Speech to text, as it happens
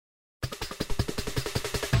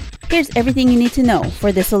Here's everything you need to know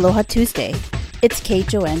for this Aloha Tuesday. It's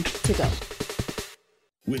KHON to go.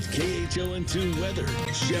 With KHON2 weather,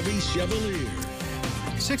 Chevy Chevalier.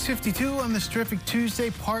 6:52 on this terrific Tuesday,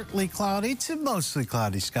 partly cloudy to mostly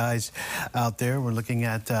cloudy skies out there. We're looking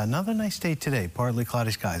at another nice day today, partly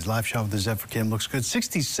cloudy skies. Live shot with the Zephyr Cam looks good.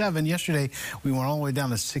 67 yesterday, we went all the way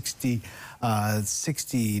down to 60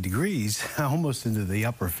 degrees, almost into the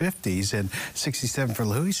upper 50s, and 67 for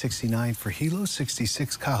Lihue, 69 for Hilo,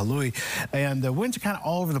 66 Kahului, and the winds are kind of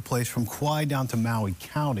all over the place from Kauai down to Maui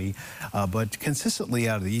County, but consistently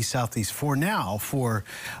out of the east-southeast for now for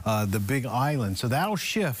the Big Island. So that'll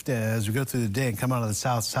shift as we go through the day and come out of the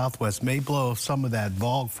south-southwest. May blow some of that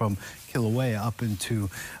fog from Kilauea up into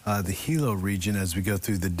the Hilo region as we go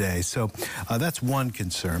through the day. So that's one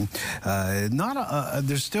concern.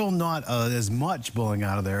 There's still not as much blowing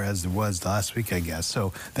out of there as there was last week, I guess.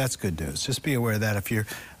 So that's good news. Just be aware of that if you're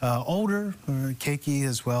older, or cakey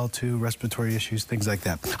as well, too, respiratory issues, things like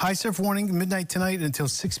that. High surf warning midnight tonight until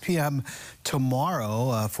 6 p.m.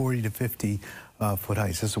 tomorrow, 40 to 50 foot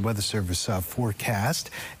heights. This is a Weather Service forecast.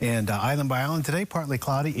 And island by island today, partly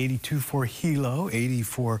cloudy, 82 for Hilo, 80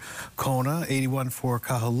 for Kona, 81 for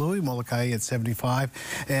Kahului, Molokai at 75,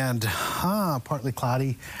 and partly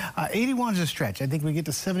cloudy. 81 is a stretch. I think we get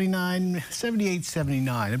to 79, 78,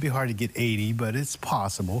 79. It'd be hard to get 80, but it's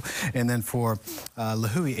possible. And then for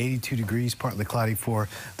Lihue, 82 degrees, partly cloudy for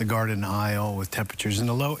the Garden Isle with temperatures in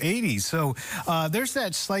the low 80s. So there's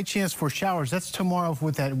that slight chance for showers. That's tomorrow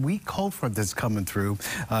with that weak cold front that's coming through.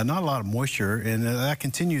 Not a lot of moisture, and that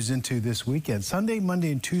continues into this weekend. Sunday,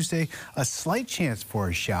 Monday, and Tuesday, a slight chance for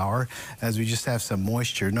a shower as we just have some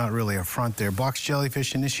moisture, not really a front there. Box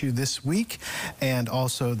jellyfish an issue this week, and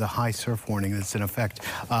also the high surf warning that's in effect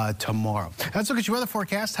tomorrow. Let's look at your weather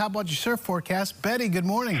forecast. How about your surf forecast? Betty, good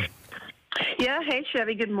morning. Yeah, hey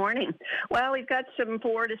Chevy, good morning. Well, we've got some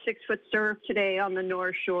 4 to 6 foot surf today on the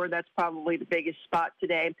North Shore. That's probably the biggest spot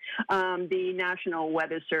today. The National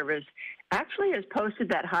Weather Service actually has posted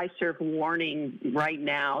that high surf warning right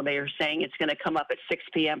now. They are saying it's going to come up at 6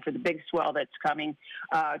 p.m. for the big swell that's coming.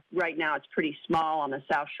 Right now it's pretty small on the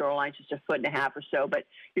south shoreline, just 1.5 feet or so, but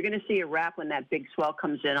you're going to see a wrap when that big swell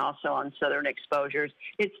comes in also on southern exposures.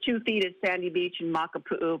 It's 2 feet at Sandy Beach and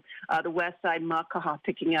Makapu'u. The west side, Makaha,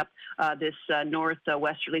 picking up this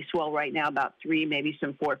northwesterly swell right now, about 3, maybe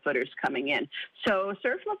some 4-footers coming in. So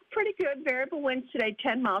surf looks pretty good. Variable winds today,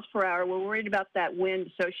 10 miles per hour. We're worried about that wind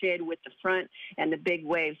associated with the front and the big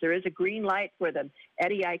waves. There is a green light for the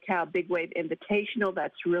Eddie Aikau Big Wave Invitational.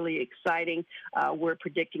 That's really exciting. We're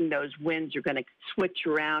predicting those winds are going to switch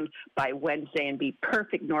around by Wednesday and be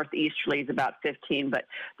perfect northeasterlies about 15, but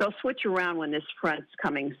they'll switch around when this front's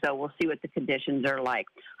coming, so we'll see what the conditions are like.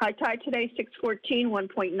 High tide today, 6:14,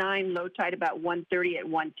 1.9. Low tide about 1:30 at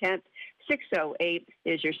 1/10. 6:08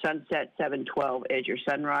 is your sunset, 7:12 is your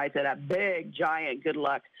sunrise, and a big, giant good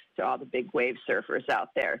luck to all the big wave surfers out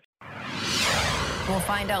there. We'll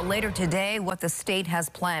find out later today what the state has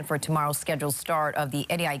planned for tomorrow's scheduled start of the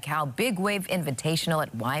Eddie Aikau Big Wave Invitational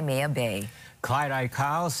at Waimea Bay. Clyde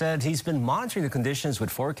Aikau said he's been monitoring the conditions with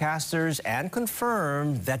forecasters and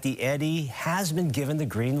confirmed that the Eddie has been given the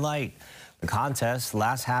green light. The contest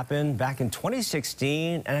last happened back in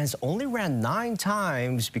 2016 and has only ran 9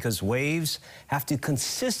 times because waves have to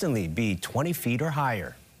consistently be 20 feet or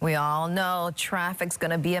higher. We all know traffic's going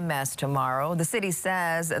to be a mess tomorrow. The city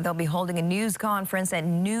says they'll be holding a news conference at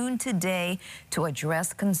noon today to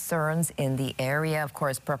address concerns in the area. Of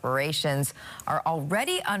course, preparations are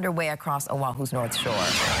already underway across Oahu's North Shore.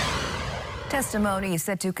 Testimony is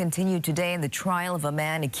set to continue today in the trial of a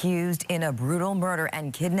man accused in a brutal murder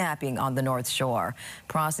and kidnapping on the North Shore.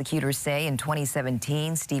 Prosecutors say in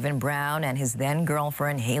 2017, Stephen Brown and his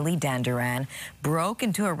then-girlfriend Haley Danduran broke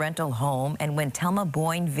into a rental home, and when Thelma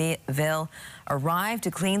Boinville arrived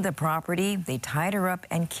to clean the property, they tied her up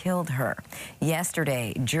and killed her.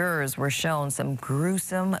 Yesterday, jurors were shown some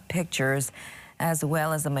gruesome pictures, as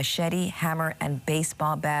well as a machete, hammer, and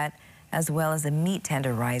baseball bat, as well as a meat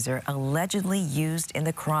tenderizer allegedly used in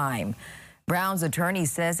the crime. Brown's attorney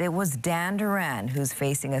says it was Danduran, who's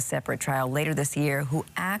facing a separate trial later this year, who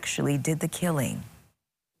actually did the killing.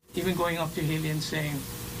 Even going up to Haley and saying,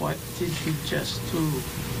 "What did you just do?"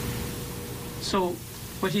 So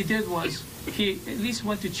what he did was he at least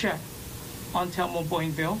went to check on Thelma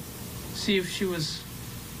Boinville, see if she was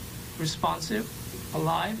responsive,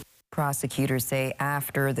 alive. Prosecutors say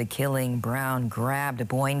after the killing, Brown grabbed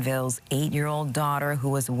Boinville's 8-year-old daughter, who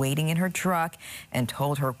was waiting in her truck, and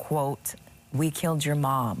told her, quote, "We killed your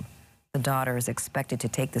mom." The daughter is expected to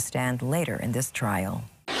take the stand later in this trial.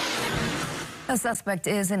 A suspect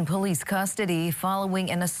is in police custody following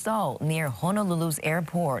an assault near Honolulu's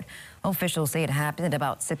airport. Officials say it happened at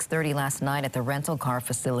about 6:30 last night at the rental car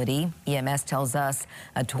facility. EMS tells us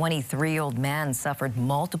a 23-year-old man suffered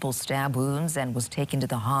multiple stab wounds and was taken to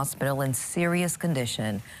the hospital in serious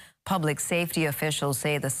condition. Public safety officials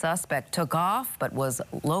say the suspect took off but was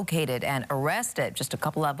located and arrested just a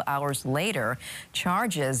couple of hours later.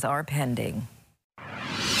 Charges are pending.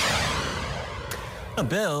 A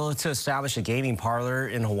bill to establish a gaming parlor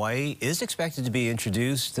in Hawaii is expected to be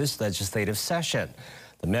introduced this legislative session.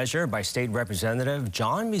 The measure by State Representative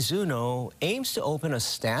John Mizuno aims to open a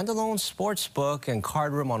standalone sports book and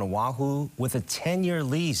card room on Oahu with a 10-year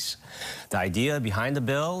lease. The idea behind the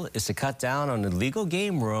bill is to cut down on illegal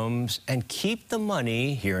game rooms and keep the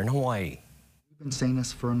money here in Hawaii. We've been saying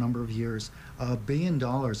this for a number of years. $1 billion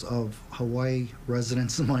of Hawaii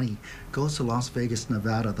residents' money goes to Las Vegas,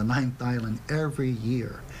 Nevada, the 9th island, every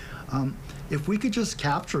year. If we could just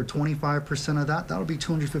capture 25% of that, that would be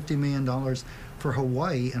 $250 million for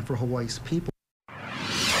Hawaii and for Hawaii's people.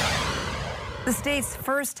 The state's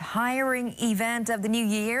first hiring event of the new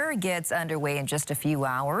year gets underway in just a few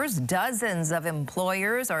hours. Dozens of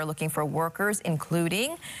employers are looking for workers,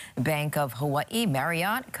 including Bank of Hawaii,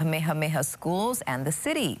 Marriott, Kamehameha Schools, and the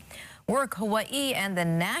city. Work Hawaii and the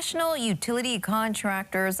National Utility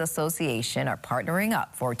Contractors Association are partnering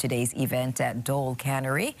up for today's event at Dole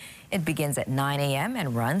Cannery. It begins at 9 a.m.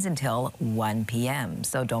 and runs until 1 p.m.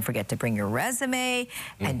 So don't forget to bring your resume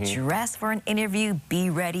and dress for an interview. Be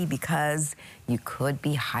ready because you could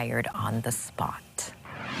be hired on the spot.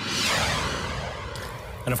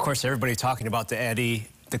 And of course, everybody talking about the eddy.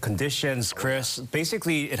 The conditions, Chris,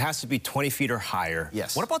 basically it has to be 20 feet or higher.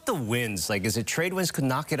 Yes. What about the winds? Like, is it trade winds could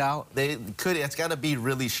knock it out? They could. It's got to be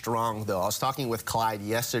really strong, though. I was talking with Clyde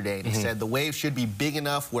yesterday, and he said the wave should be big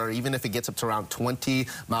enough where even if it gets up to around 20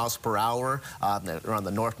 miles per hour around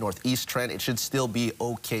the north-northeast trend, it should still be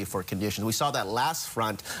okay for conditions. We saw that last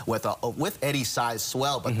front with eddy-sized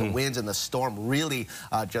swell, but the winds and the storm really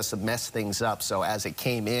just messed things up. So as it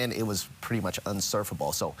came in, it was pretty much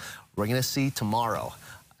unsurfable. So we're going to see tomorrow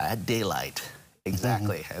at daylight.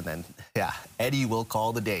 Exactly. And then, yeah, Eddie will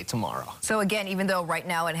call the day tomorrow. So again, even though right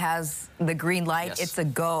now it has the green light, it's a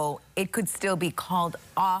go, it could still be called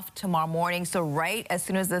off tomorrow morning. So right as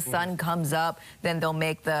soon as the sun comes up, then they'll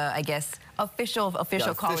make the, I guess, official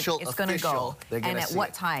call. It's going to go. And at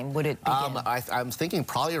what time would it begin? I'm thinking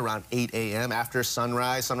probably around 8 a.m. after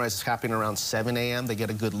sunrise. Sunrise is happening around 7 a.m. They get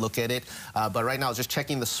a good look at it. But right now, just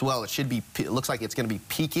checking the swell, it should be, it looks like it's going to be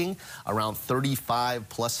peaking around 35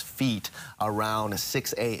 plus feet around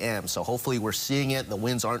 6 a.m. So hopefully we're seeing it. The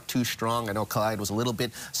winds aren't too strong. I know Clyde was a little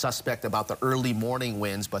bit suspect about the early morning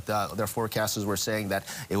winds, but their forecasters were saying that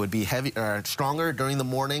it would be stronger during the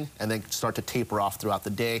morning and then start to taper off throughout the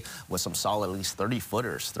day with some solid at least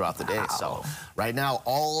 30-footers throughout the day. So right now,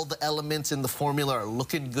 all the elements in the formula are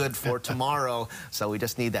looking good for tomorrow. So we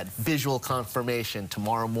just need that visual confirmation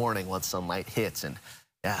tomorrow morning once sunlight hits. And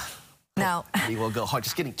yeah. Now, we will go hard.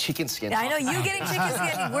 Just getting chicken skin. I know you getting chicken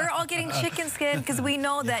skin. We're all getting chicken skin because we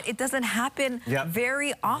know that it doesn't happen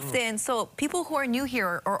very often. So people who are new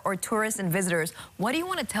here or tourists and visitors, what do you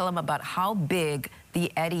want to tell them about how big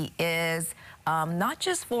the eddy is, not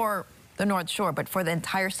just for the North Shore, but for the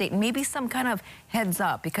entire state? Maybe some kind of heads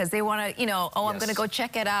up because they want to, you know, oh, I'm going to go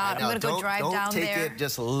check it out. I'm going to go drive down there. Don't take it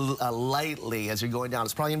just lightly as you're going down.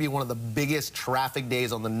 It's probably going to be one of the biggest traffic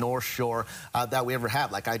days on the North Shore that we ever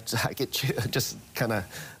have. Like I get just kind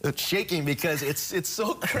of shaking because it's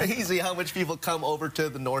so crazy how much people come over to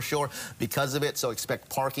the North Shore because of it. So expect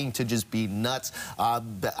parking to just be nuts.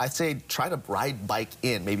 But I'd say try to ride bike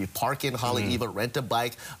in. Maybe park in Haleiwa, rent a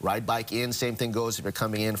bike, ride bike in. Same thing goes if you're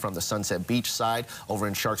coming in from the Sunset Beach side. Over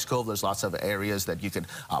in Sharks Cove, there's lots of areas that you could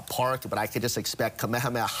park, but I could just expect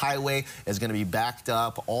Kamehameha Highway is going to be backed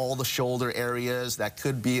up. All the shoulder areas that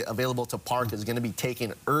could be available to park is going to be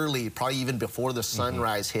taken early, probably even before the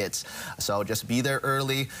sunrise hits. So just be there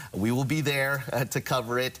early. We will be there to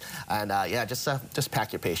cover it. And yeah, just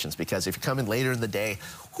pack your patience because if you're coming later in the day,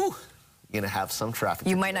 whew, you're going to have some traffic.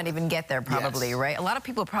 You might not even get there probably, right? A lot of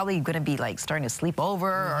people are probably going to be like starting to sleep over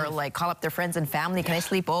or like call up their friends and family. Can I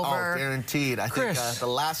sleep over? Oh, guaranteed. I think the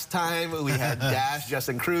last time we had Dash,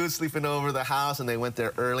 Justin Cruz sleeping over the house and they went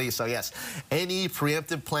there early. So yes, any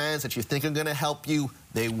preemptive plans that you think are going to help you,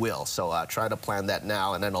 they will. So try to plan that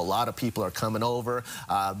now. And then a lot of people are coming over.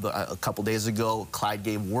 A couple days ago, Clyde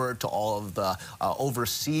gave word to all of the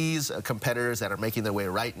overseas competitors that are making their way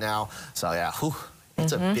right now. So yeah, whew.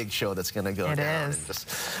 It's a big show that's going to go down. It is. And just,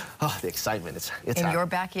 oh, the excitement. It's in your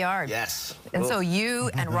backyard. Yes. And so you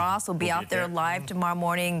and Ross will be out there live tomorrow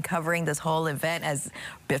morning covering this whole event as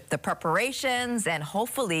the preparations, and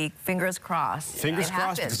hopefully, fingers crossed. Fingers it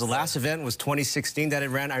crossed, happens. because the last event was 2016 that it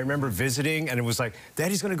ran. I remember visiting, and it was like,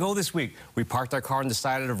 Daddy's going to go this week. We parked our car on the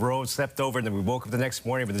side of the road, slept over, and then we woke up the next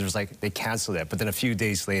morning, but it was like, they canceled it. But then a few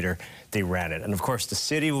days later, they ran it. And of course, the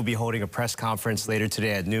city will be holding a press conference later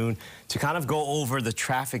today at noon to kind of go over the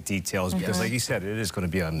traffic details, because like you said, it is going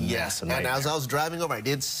to be a mess. And as I was driving over, I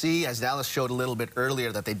did see, as Dallas showed a little bit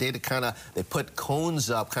earlier, that they put cones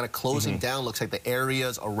up, kind of closing down, looks like the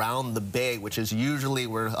areas around the bay, which is usually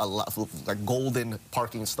where a lot of like golden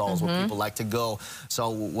parking stalls where people like to go. So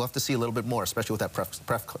we'll have to see a little bit more, especially with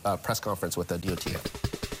that press conference with the DOT.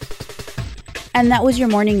 And that was your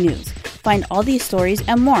morning news. Find all these stories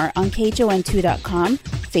and more on KHON2.com,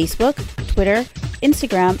 Facebook, Twitter,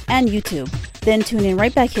 Instagram, and YouTube. Then tune in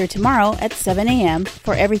right back here tomorrow at 7 a.m.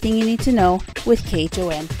 for everything you need to know with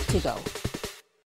KHON to go.